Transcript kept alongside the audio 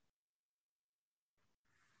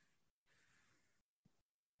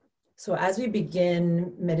So as we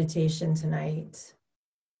begin meditation tonight,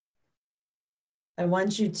 I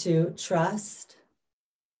want you to trust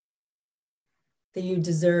that you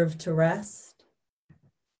deserve to rest,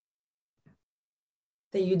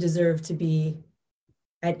 that you deserve to be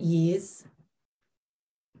at ease.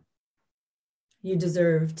 You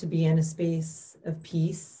deserve to be in a space of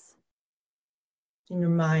peace in your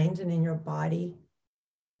mind and in your body.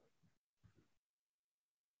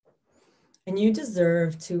 And you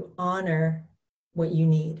deserve to honor what you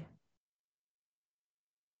need.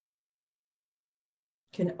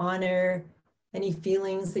 You can honor any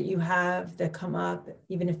feelings that you have that come up,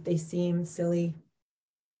 even if they seem silly.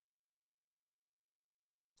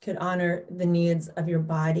 You could honor the needs of your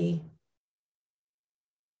body.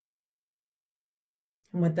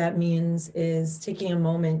 And what that means is taking a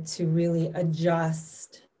moment to really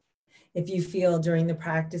adjust. If you feel during the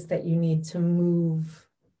practice that you need to move,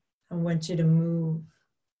 I want you to move.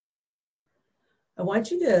 I want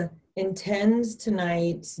you to intend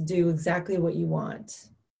tonight to do exactly what you want.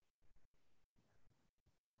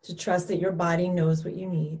 To trust that your body knows what you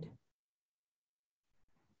need.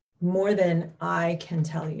 More than I can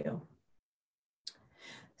tell you.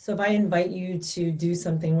 So if I invite you to do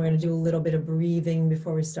something, we're going to do a little bit of breathing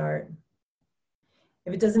before we start.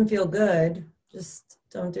 If it doesn't feel good, just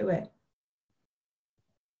don't do it.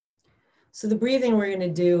 So the breathing we're going to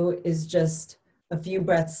do is just a few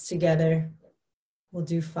breaths together. We'll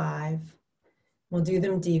do 5. We'll do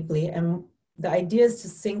them deeply. And the idea is to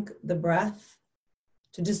sync the breath,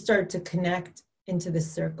 to just start to connect into this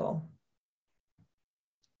circle.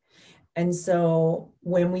 And so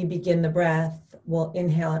when we begin the breath, we'll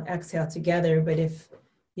inhale and exhale together. But if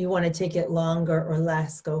you want to take it longer or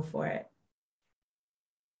less, go for it.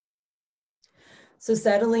 So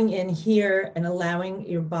settling in here and allowing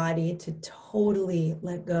your body to totally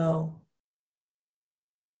let go,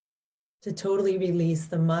 to totally release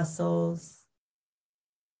the muscles,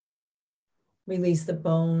 release the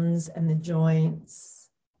bones and the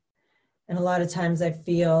joints. And a lot of times I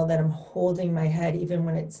feel that I'm holding my head, even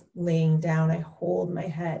when it's laying down, I hold my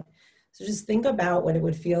head. So just think about what it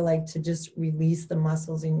would feel like to just release the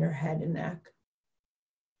muscles in your head and neck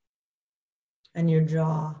and your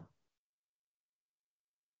jaw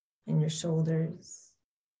and your shoulders.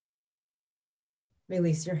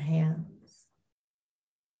 Release your hands.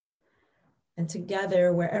 And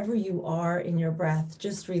together, wherever you are in your breath,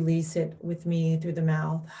 just release it with me through the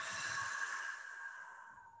mouth.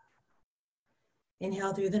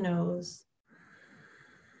 Inhale through the nose.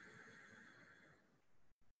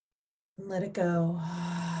 And let it go.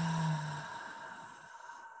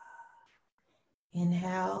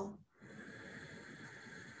 Inhale.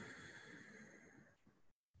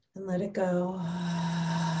 And let it go.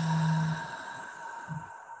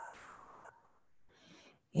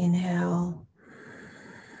 Inhale.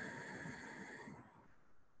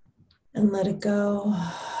 And let it go.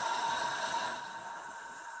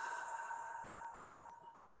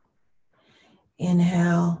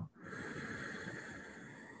 Inhale.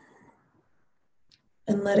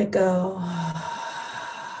 And let it go.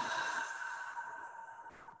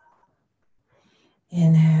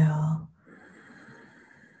 Inhale.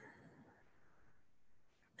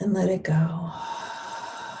 And let it go.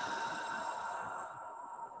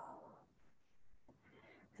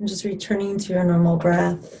 And just returning to your normal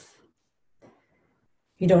breath.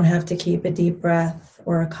 You don't have to keep a deep breath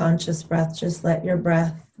or a conscious breath. Just let your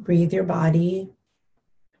breath breathe your body.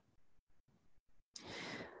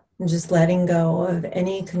 And just letting go of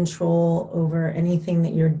any control over anything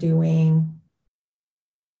that you're doing.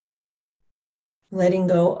 Letting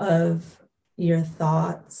go of your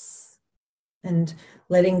thoughts and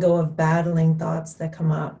letting go of battling thoughts that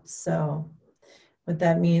come up. So what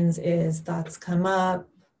that means is thoughts come up,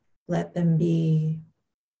 let them be.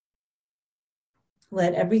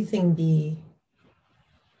 Let everything be.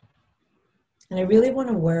 And I really want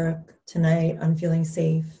to work tonight on feeling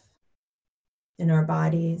safe in our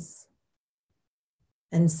bodies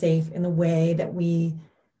and safe in the way that we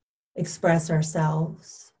express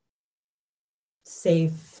ourselves.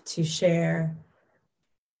 Safe to share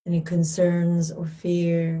any concerns or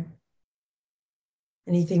fear,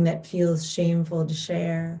 anything that feels shameful to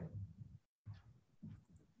share.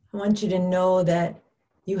 I want you to know that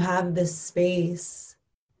you have this space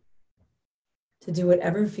to do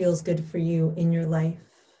whatever feels good for you in your life.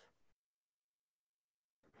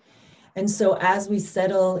 And so as we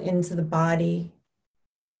settle into the body,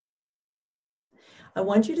 I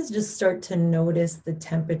want you to just start to notice the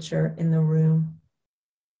temperature in the room.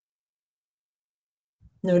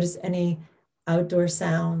 Notice any outdoor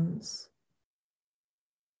sounds,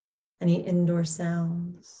 any indoor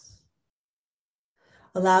sounds.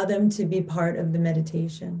 Allow them to be part of the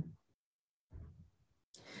meditation.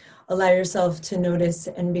 Allow yourself to notice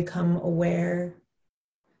and become aware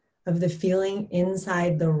of the feeling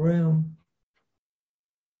inside the room.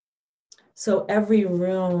 So every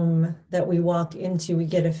room that we walk into, we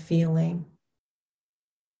get a feeling.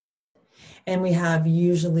 And we have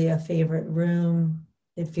usually a favorite room.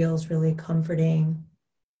 It feels really comforting.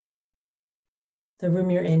 The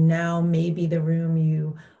room you're in now may be the room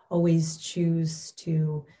you always choose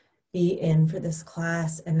to be in for this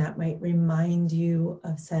class, and that might remind you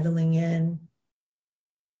of settling in.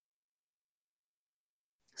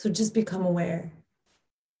 So just become aware.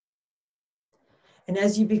 And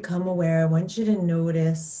as you become aware, I want you to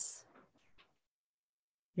notice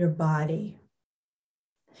your body.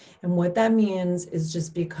 And what that means is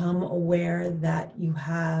just become aware that you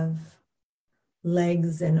have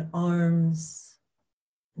legs and arms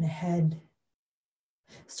and a head.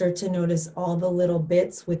 Start to notice all the little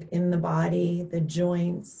bits within the body, the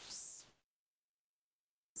joints.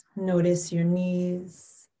 Notice your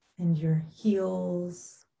knees and your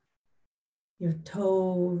heels, your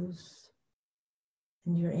toes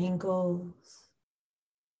and your ankles,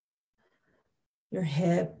 your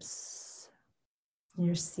hips,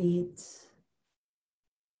 your seat,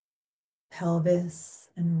 pelvis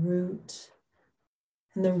and root.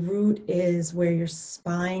 And the root is where your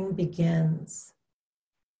spine begins,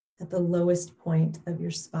 at the lowest point of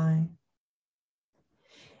your spine.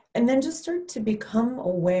 And then just start to become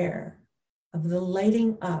aware of the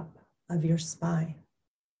lighting up of your spine.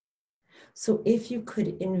 So if you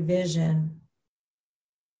could envision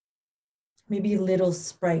maybe little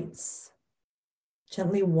sprites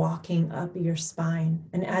gently walking up your spine.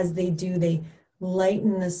 And as they do, they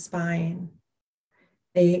lighten the spine.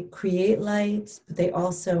 They create light, but they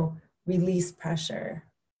also release pressure.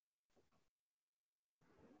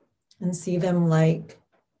 And see them like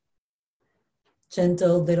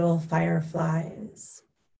gentle little fireflies.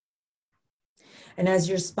 And as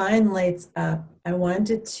your spine lights up, I want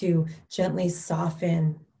it to gently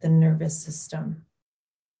soften the nervous system.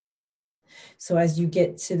 So as you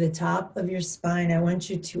get to the top of your spine, I want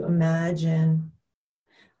you to imagine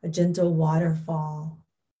a gentle waterfall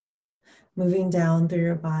moving down through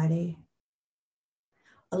your body,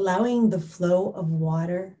 allowing the flow of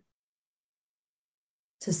water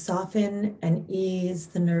to soften and ease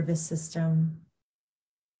the nervous system,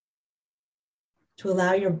 to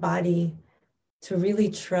allow your body to really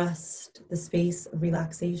trust the space of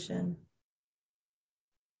relaxation,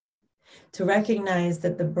 to recognize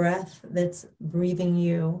that the breath that's breathing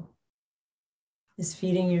you is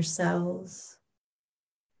feeding your cells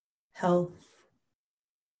health,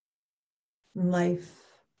 and life,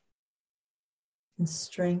 and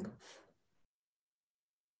strength.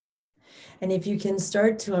 And if you can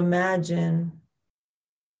start to imagine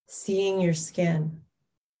seeing your skin,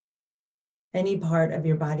 any part of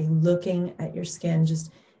your body, looking at your skin,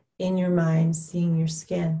 just in your mind, seeing your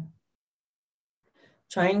skin,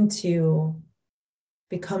 trying to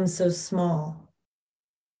become so small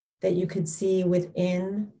that you could see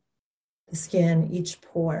within the skin each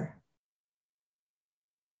pore,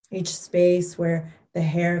 each space where the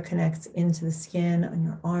hair connects into the skin on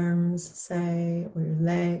your arms, say, or your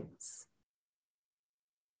legs.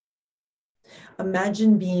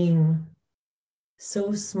 Imagine being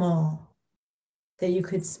so small that you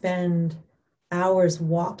could spend hours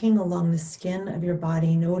walking along the skin of your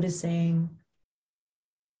body, noticing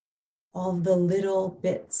all the little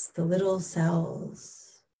bits, the little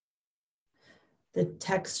cells, the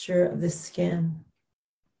texture of the skin,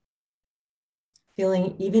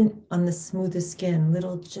 feeling even on the smoothest skin,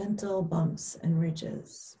 little gentle bumps and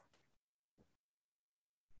ridges.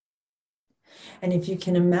 And if you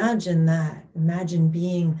can imagine that, imagine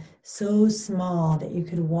being so small that you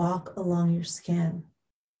could walk along your skin.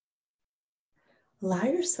 Allow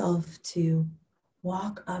yourself to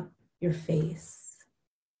walk up your face.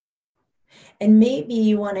 And maybe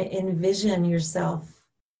you want to envision yourself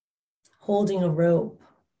holding a rope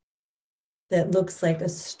that looks like a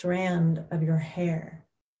strand of your hair,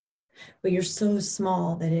 but you're so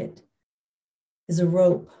small that it is a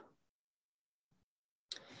rope.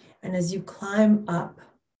 And as you climb up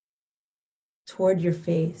toward your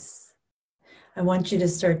face, I want you to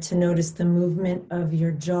start to notice the movement of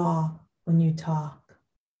your jaw when you talk,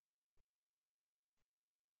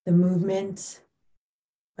 the movement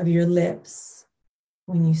of your lips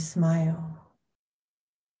when you smile.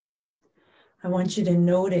 I want you to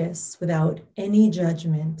notice, without any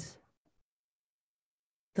judgment,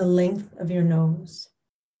 the length of your nose.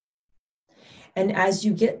 And as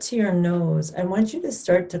you get to your nose, I want you to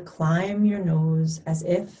start to climb your nose as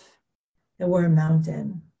if that we're a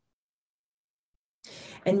mountain.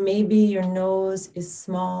 And maybe your nose is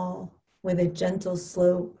small with a gentle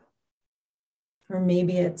slope, or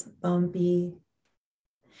maybe it's bumpy.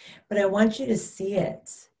 But I want you to see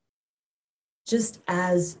it just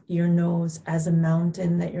as your nose, as a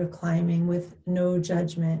mountain that you're climbing with no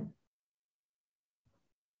judgment.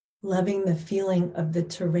 Loving the feeling of the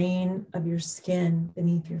terrain of your skin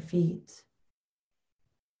beneath your feet.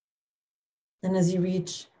 And as you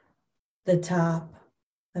reach the top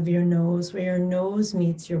of your nose, where your nose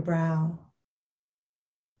meets your brow,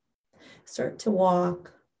 start to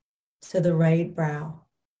walk to the right brow.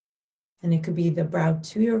 And it could be the brow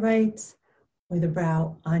to your right or the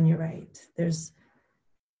brow on your right. There's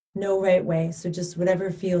no right way. So just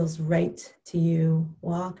whatever feels right to you,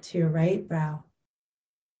 walk to your right brow.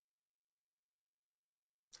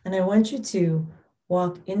 And I want you to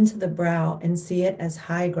walk into the brow and see it as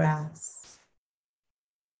high grass.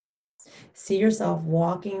 See yourself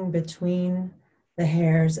walking between the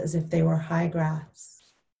hairs as if they were high grass.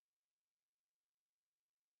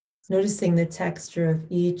 Noticing the texture of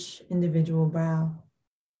each individual brow.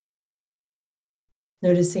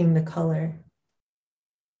 Noticing the color.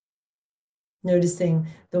 Noticing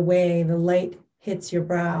the way the light hits your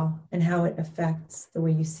brow and how it affects the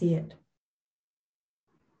way you see it.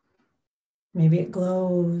 Maybe it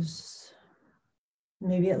glows.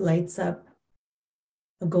 Maybe it lights up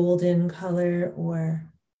a golden color or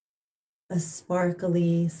a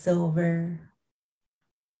sparkly silver.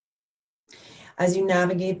 As you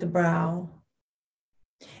navigate the brow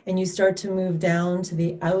and you start to move down to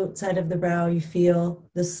the outside of the brow, you feel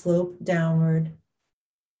the slope downward.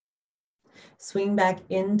 Swing back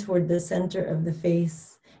in toward the center of the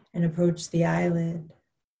face and approach the eyelid.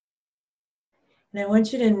 And I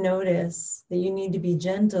want you to notice that you need to be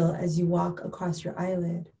gentle as you walk across your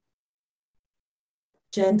eyelid.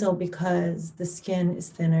 Gentle because the skin is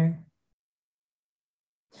thinner.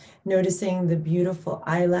 Noticing the beautiful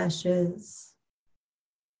eyelashes.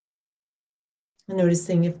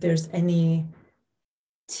 Noticing if there's any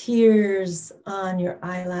tears on your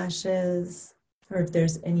eyelashes or if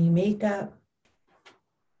there's any makeup.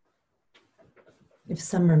 If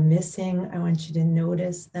some are missing, I want you to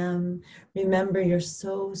notice them. Remember, you're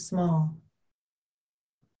so small.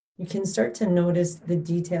 You can start to notice the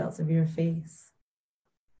details of your face.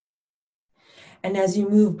 And as you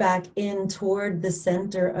move back in toward the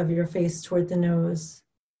center of your face, toward the nose,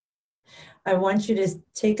 I want you to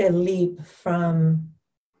take a leap from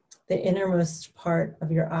the innermost part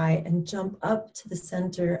of your eye and jump up to the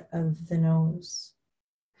center of the nose,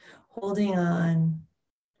 holding on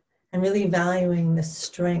and really valuing the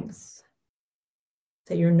strength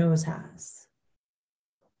that your nose has.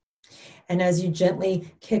 And as you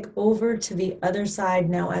gently kick over to the other side,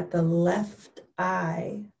 now at the left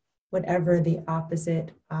eye, whatever the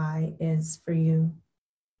opposite eye is for you,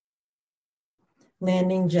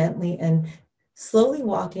 landing gently and slowly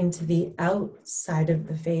walking to the outside of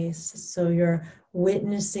the face. So you're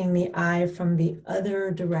witnessing the eye from the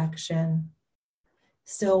other direction,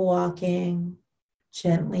 still walking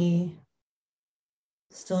gently,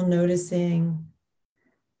 still noticing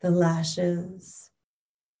the lashes.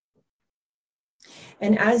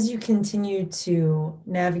 And as you continue to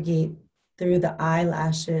navigate through the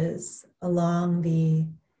eyelashes along the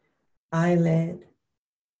eyelid,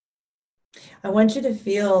 I want you to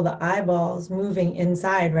feel the eyeballs moving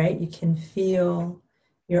inside, right? You can feel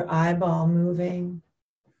your eyeball moving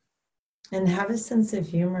and have a sense of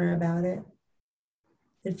humor about it.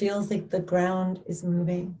 It feels like the ground is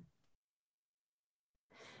moving.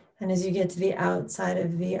 And as you get to the outside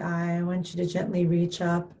of the eye, I want you to gently reach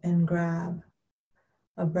up and grab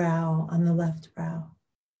a brow on the left brow.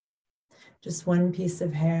 Just one piece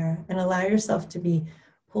of hair, and allow yourself to be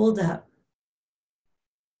pulled up,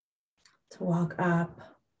 to walk up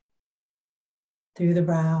through the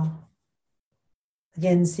brow.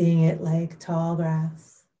 Again, seeing it like tall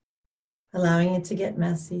grass, allowing it to get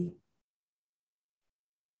messy.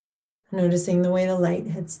 Noticing the way the light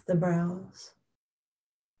hits the brows.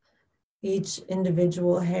 Each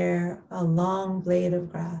individual hair, a long blade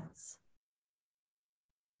of grass.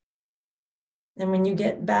 And when you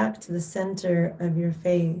get back to the center of your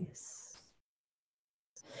face,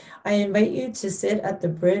 I invite you to sit at the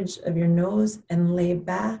bridge of your nose and lay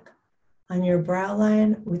back on your brow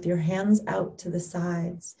line with your hands out to the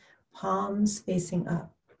sides, palms facing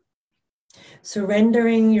up.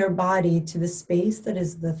 Surrendering your body to the space that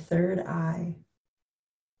is the third eye.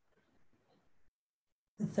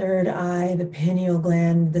 The third eye, the pineal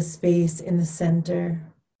gland, the space in the center,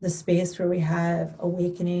 the space where we have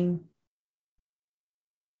awakening.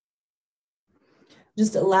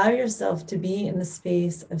 Just allow yourself to be in the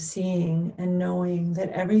space of seeing and knowing that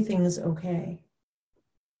everything is okay.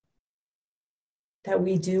 That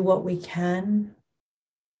we do what we can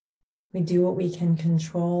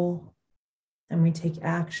control, and we take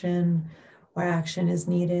action where action is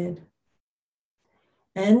needed.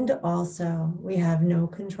 And also, we have no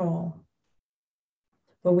control,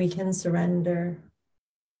 but we can surrender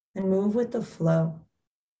and move with the flow.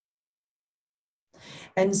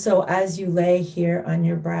 And so as you lay here on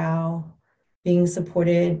your brow, being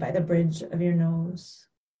supported by the bridge of your nose,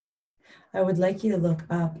 I would like you to look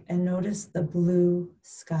up and notice the blue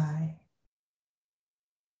sky.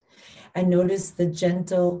 And notice the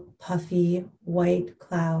gentle, puffy white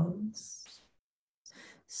clouds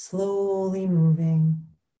slowly moving,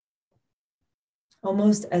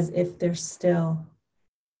 almost as if they're still.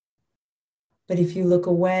 But if you look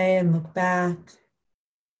away and look back,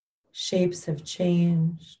 shapes have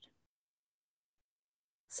changed.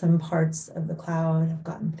 Some parts of the cloud have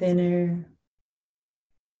gotten thinner,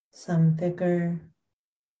 some thicker.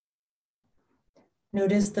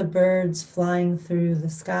 Notice the birds flying through the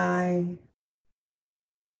sky,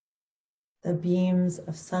 the beams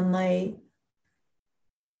of sunlight,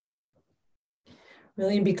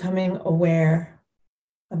 really becoming aware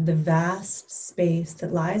of the vast space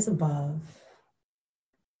that lies above,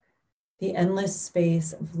 the endless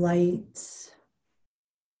space of light,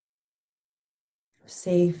 of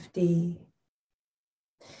safety.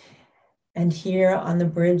 And here on the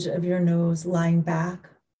bridge of your nose, lying back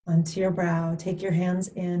onto your brow, take your hands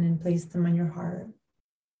in and place them on your heart.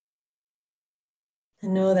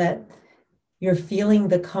 And know that you're feeling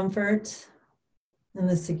the comfort and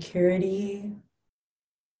the security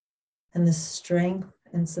and the strength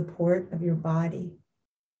and support of your body.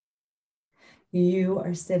 You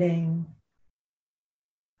are sitting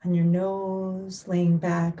on your nose, laying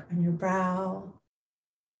back on your brow.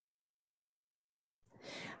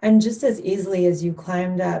 And just as easily as you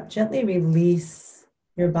climbed up, gently release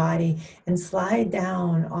your body and slide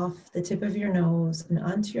down off the tip of your nose and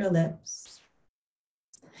onto your lips.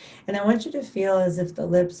 And I want you to feel as if the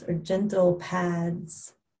lips are gentle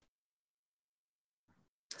pads,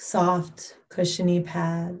 soft, cushiony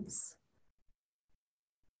pads.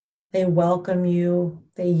 They welcome you,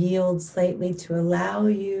 they yield slightly to allow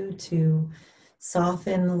you to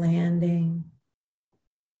soften the landing.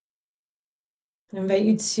 I invite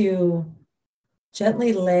you to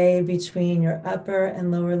gently lay between your upper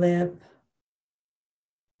and lower lip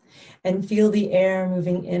and feel the air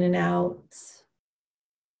moving in and out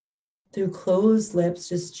through closed lips,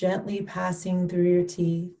 just gently passing through your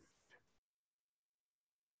teeth.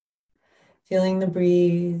 Feeling the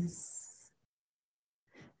breeze,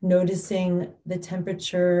 noticing the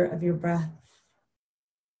temperature of your breath.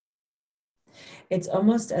 It's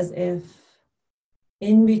almost as if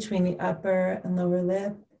in between the upper and lower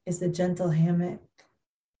lip is a gentle hammock.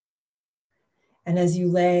 And as you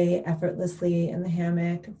lay effortlessly in the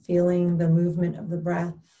hammock, feeling the movement of the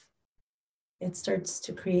breath, it starts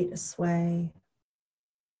to create a sway.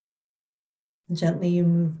 Gently you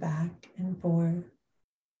move back and forth.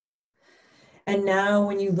 And now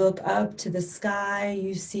when you look up to the sky,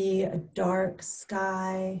 you see a dark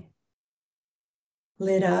sky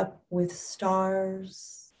lit up with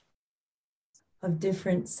stars of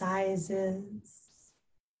different sizes.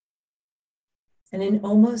 And an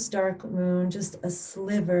almost dark moon, just a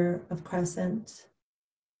sliver of crescent.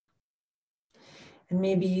 And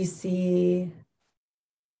maybe you see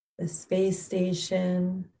the space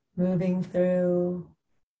station moving through.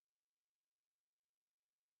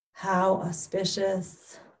 How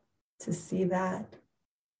auspicious to see that.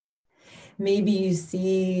 Maybe you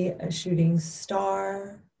see a shooting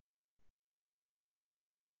star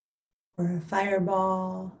or a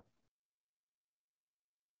fireball.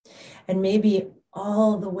 And maybe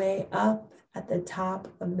all the way up at the top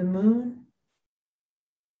of the moon,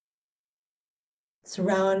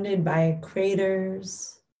 surrounded by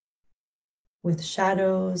craters with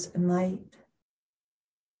shadows and light.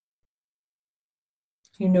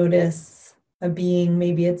 You notice a being,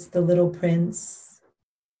 maybe it's the little prince,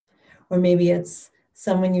 or maybe it's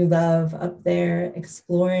someone you love up there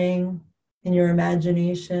exploring in your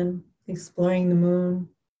imagination, exploring the moon.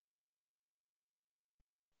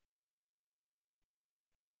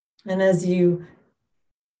 And as you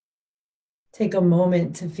take a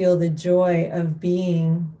moment to feel the joy of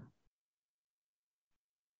being,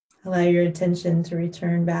 allow your attention to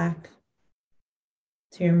return back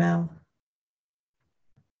to your mouth.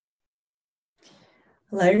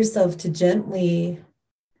 Allow yourself to gently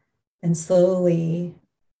and slowly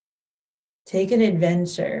take an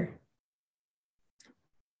adventure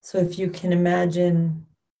So if you can imagine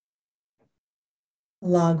a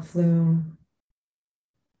log flume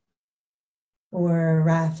or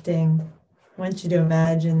rafting, I want you to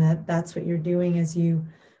imagine that that's what you're doing as you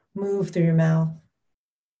move through your mouth.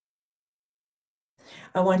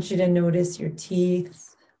 I want you to notice your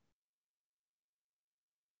teeth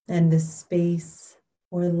and the space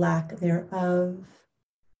or lack thereof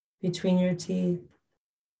between your teeth.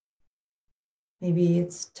 Maybe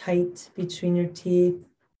it's tight between your teeth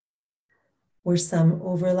or some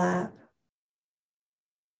overlap.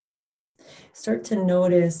 Start to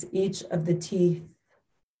notice each of the teeth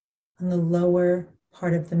on the lower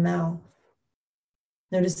part of the mouth.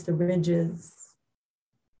 Notice the ridges.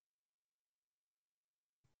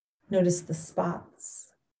 Notice the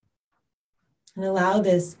spots. And allow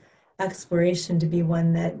this exploration to be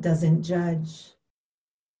one that doesn't judge.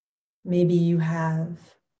 Maybe you have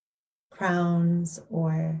crowns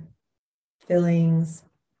or fillings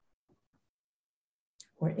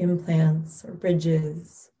or implants or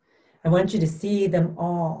bridges. I want you to see them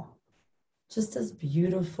all just as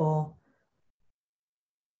beautiful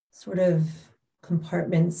sort of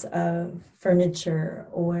compartments of furniture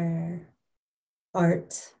or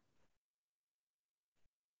art.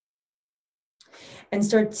 And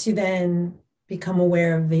start to then become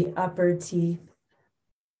aware of the upper teeth.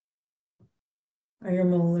 Are your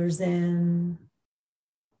molars in?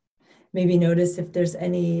 Maybe notice if there's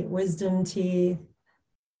any wisdom teeth.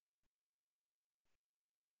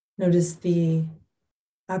 Notice the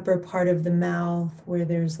upper part of the mouth where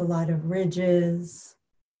there's a lot of ridges.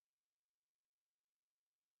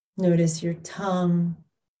 Notice your tongue,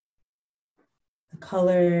 the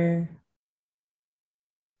color.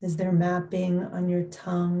 Is there mapping on your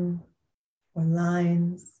tongue or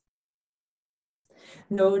lines?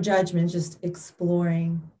 No judgment, just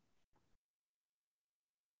exploring.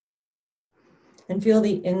 And feel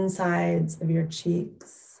the insides of your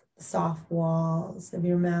cheeks, the soft walls of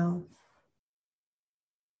your mouth.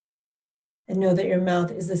 And know that your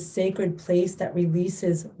mouth is a sacred place that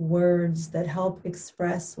releases words that help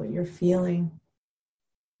express what you're feeling.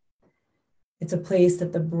 It's a place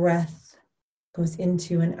that the breath goes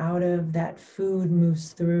into and out of, that food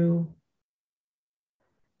moves through.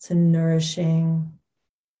 It's a nourishing,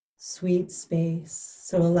 sweet space.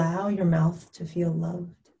 So allow your mouth to feel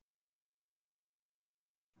loved.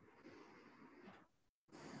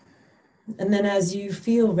 And then as you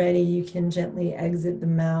feel ready, you can gently exit the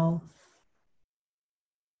mouth.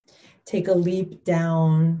 Take a leap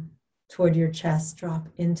down toward your chest, drop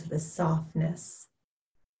into the softness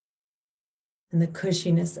and the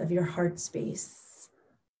cushiness of your heart space.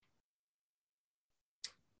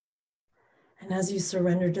 And as you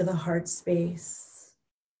surrender to the heart space,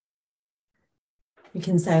 you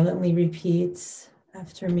can silently repeat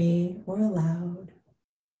after me or aloud.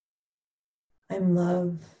 I'm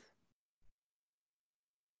love.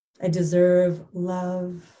 I deserve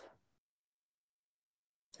love.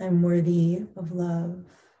 I'm worthy of love.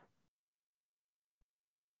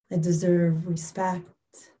 I deserve respect.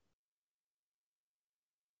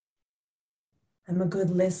 I'm a good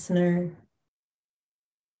listener.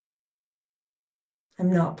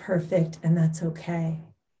 I'm not perfect, and that's okay.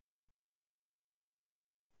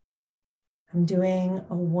 I'm doing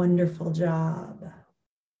a wonderful job.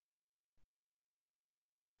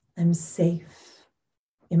 I'm safe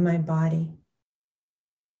in my body.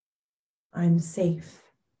 I'm safe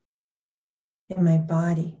in my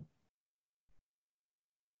body.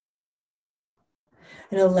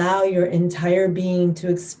 And allow your entire being to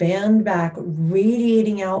expand back,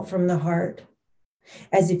 radiating out from the heart,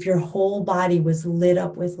 as if your whole body was lit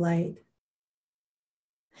up with light.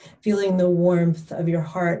 Feeling the warmth of your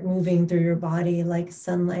heart moving through your body like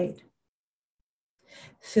sunlight.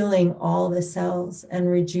 Filling all the cells and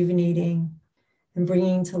rejuvenating and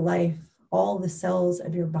bringing to life all the cells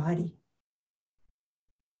of your body.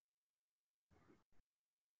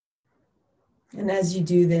 And as you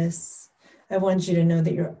do this, I want you to know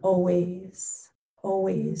that you're always,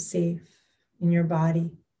 always safe in your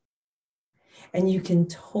body. And you can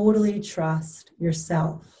totally trust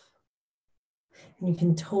yourself. And you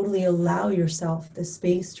can totally allow yourself the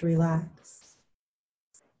space to relax.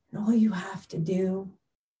 And all you have to do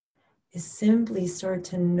is simply start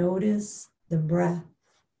to notice the breath.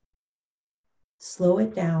 Slow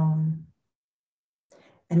it down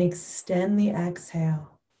and extend the exhale.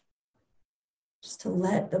 Just to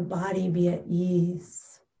let the body be at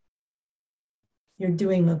ease. You're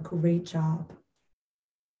doing a great job,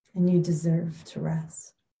 and you deserve to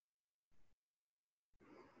rest.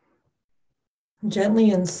 Gently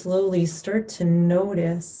and slowly start to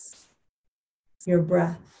notice your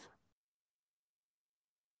breath.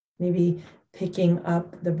 Maybe picking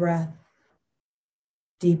up the breath,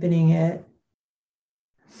 deepening it.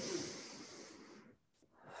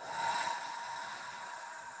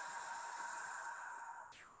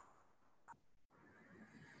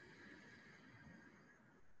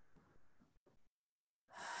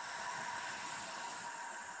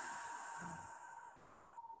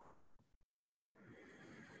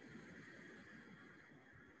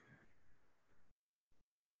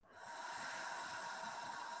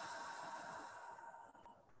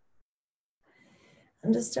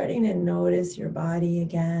 I'm just starting to notice your body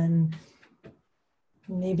again.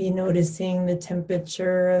 Maybe noticing the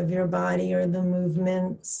temperature of your body or the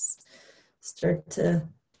movements. Start to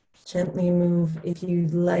gently move if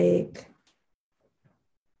you'd like.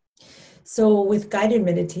 So with guided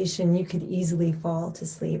meditation, you could easily fall to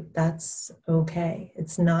sleep. That's okay.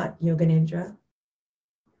 It's not Yoga Nidra.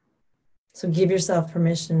 So give yourself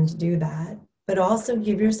permission to do that, but also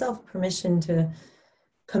give yourself permission to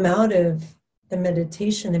come out of the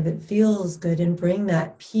meditation if it feels good and bring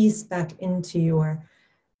that peace back into your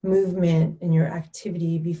movement and your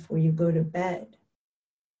activity before you go to bed.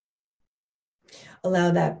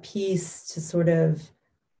 Allow that peace to sort of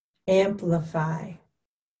amplify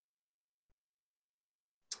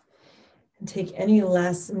and take any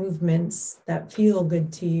last movements that feel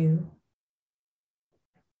good to you.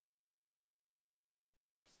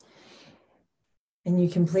 And you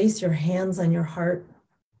can place your hands on your heart.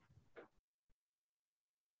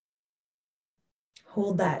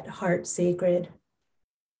 Hold that heart sacred.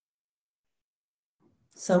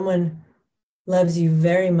 Someone loves you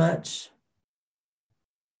very much.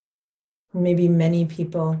 Maybe many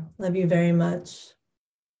people love you very much.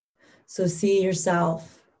 So see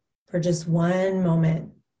yourself for just one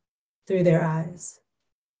moment through their eyes,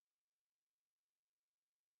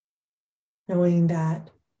 knowing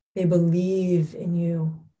that they believe in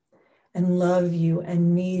you and love you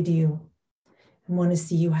and need you and want to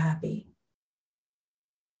see you happy.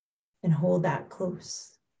 And hold that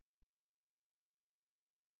close.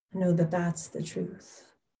 Know that that's the truth.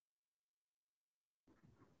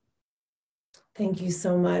 Thank you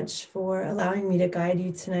so much for allowing me to guide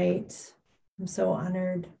you tonight. I'm so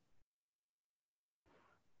honored.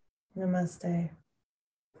 Namaste.